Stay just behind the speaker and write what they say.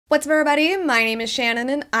What's up, everybody? My name is Shannon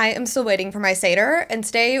and I am still waiting for my Satyr, and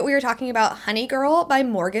today we are talking about Honey Girl by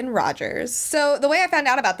Morgan Rogers. So the way I found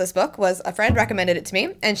out about this book was a friend recommended it to me,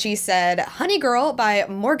 and she said, Honey Girl by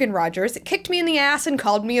Morgan Rogers kicked me in the ass and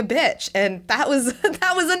called me a bitch, and that was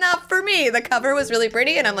enough for me. The cover was really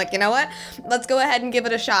pretty and I'm like, you know what? Let's go ahead and give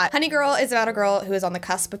it a shot. Honey Girl is about a girl who is on the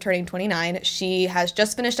cusp of turning 29. She has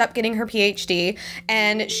just finished up getting her PhD,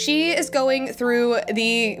 and she is going through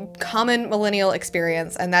the common millennial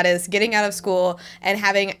experience, and that is getting out of school and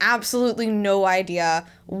having absolutely no idea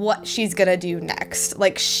what she's gonna do next.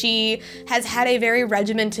 Like, she has had a very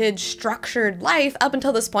regimented, structured life up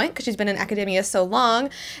until this point because she's been in academia so long,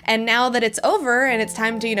 and now that it's over and it's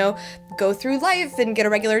time to, you know, go through life and get a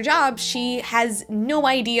regular job, she has no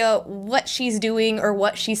idea what she's doing or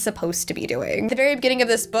what she's supposed to be doing. At the very beginning of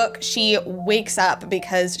this book, she wakes up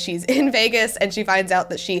because she's in Vegas and she finds out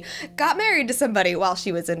that she got married to somebody while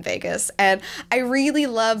she was in Vegas. And I really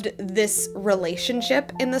loved this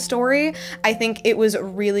relationship in the story. I think it was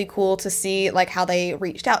really cool to see like how they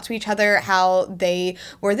reached out to each other, how they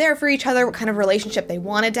were there for each other, what kind of relationship they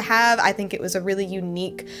wanted to have. I think it was a really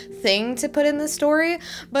unique thing to put in the story.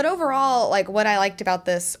 But overall, like, what I liked about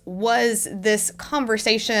this was this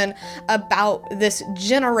conversation about this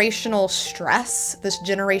generational stress, this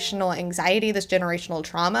generational anxiety, this generational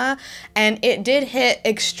trauma, and it did hit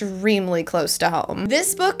extremely close to home.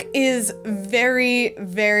 This book is very,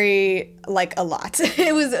 very like a lot.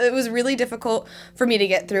 It was really difficult for me to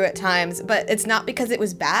get through at times, but it's not because it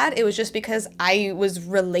was bad, it was just because I was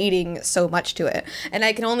relating so much to it. And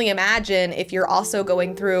I can only imagine if you're also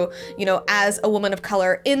going through, you know, as a woman of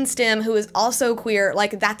color in STEM who is also queer,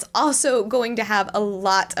 like that's also going to have a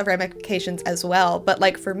lot of ramifications as well. But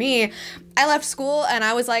like for me, I left school and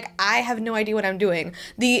I was like, I have no idea what I'm doing.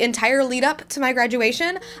 The entire lead up to my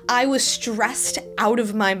graduation, I was stressed out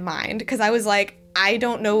of my mind because I was like, I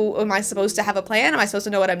don't know, am I supposed to have a plan? Am I supposed to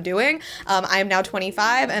know what I'm doing? I am now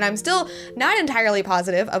 25 and I'm still not entirely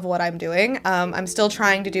positive of what I'm doing. I'm still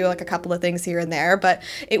trying to do like a couple of things here and there, but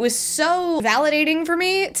it was so validating for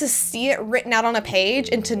me to see it written out on a page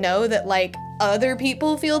and to know that like other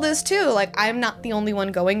people feel this too. Like, I'm not the only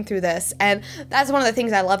one going through this. And that's one of the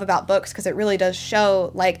things I love about books, because it really does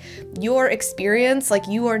show like your experience, like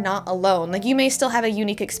you are not alone. Like, you may still have a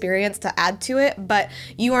unique experience to add to it, but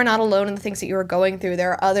you are not alone in the things that you are going through.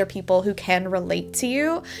 There are other people who can relate to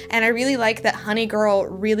you. And I really like that Honey Girl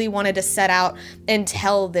really wanted to set out and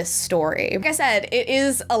tell this story. Like I said, it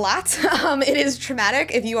is a lot. It is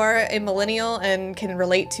traumatic. If you are a millennial and can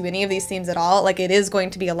relate to any of these themes at all, like it is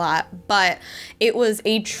going to be a lot, but it was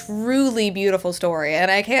a truly beautiful story.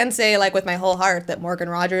 And I can say, like, with my whole heart that Morgan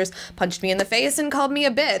Rogers punched me in the face and called me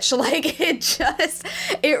a bitch. Like,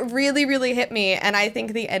 it really, really hit me. And I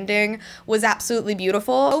think the ending was absolutely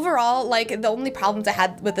beautiful. Overall, like, the only problems I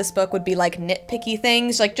had with this book would be like nitpicky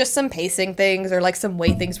things, like just some pacing things or like some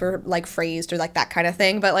way things were like phrased or like that kind of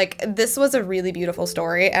thing. But like, this was a really beautiful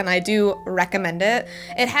story and I do recommend it.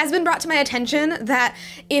 It has been brought to my attention that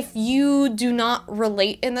if you do not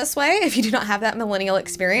relate in this way, if you do not have that millennial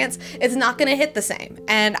experience, it's not going to hit the same.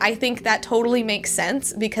 And I think that totally makes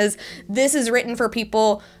sense because this is written for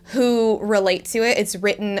people who relate to it. It's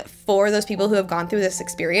written for those people who have gone through this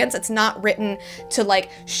experience. It's not written to like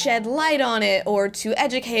shed light on it or to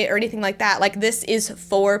educate or anything like that. Like, this is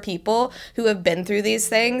for people who have been through these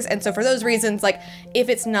things. And so for those reasons, like, if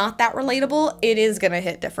it's not that relatable, it is going to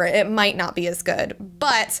hit different. It might not be as good,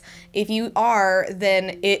 but if you are,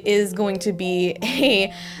 then it is going to be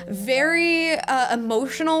a very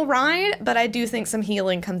emotional ride, but I do think some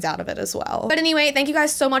healing comes out of it as well. But anyway, thank you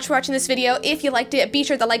guys so much for watching this video. If you liked it, be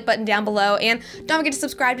sure to like button down below and don't forget to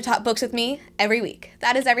subscribe to Talk Books with me every week.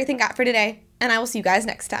 That is everything got for today, and I will see you guys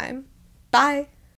next time. Bye.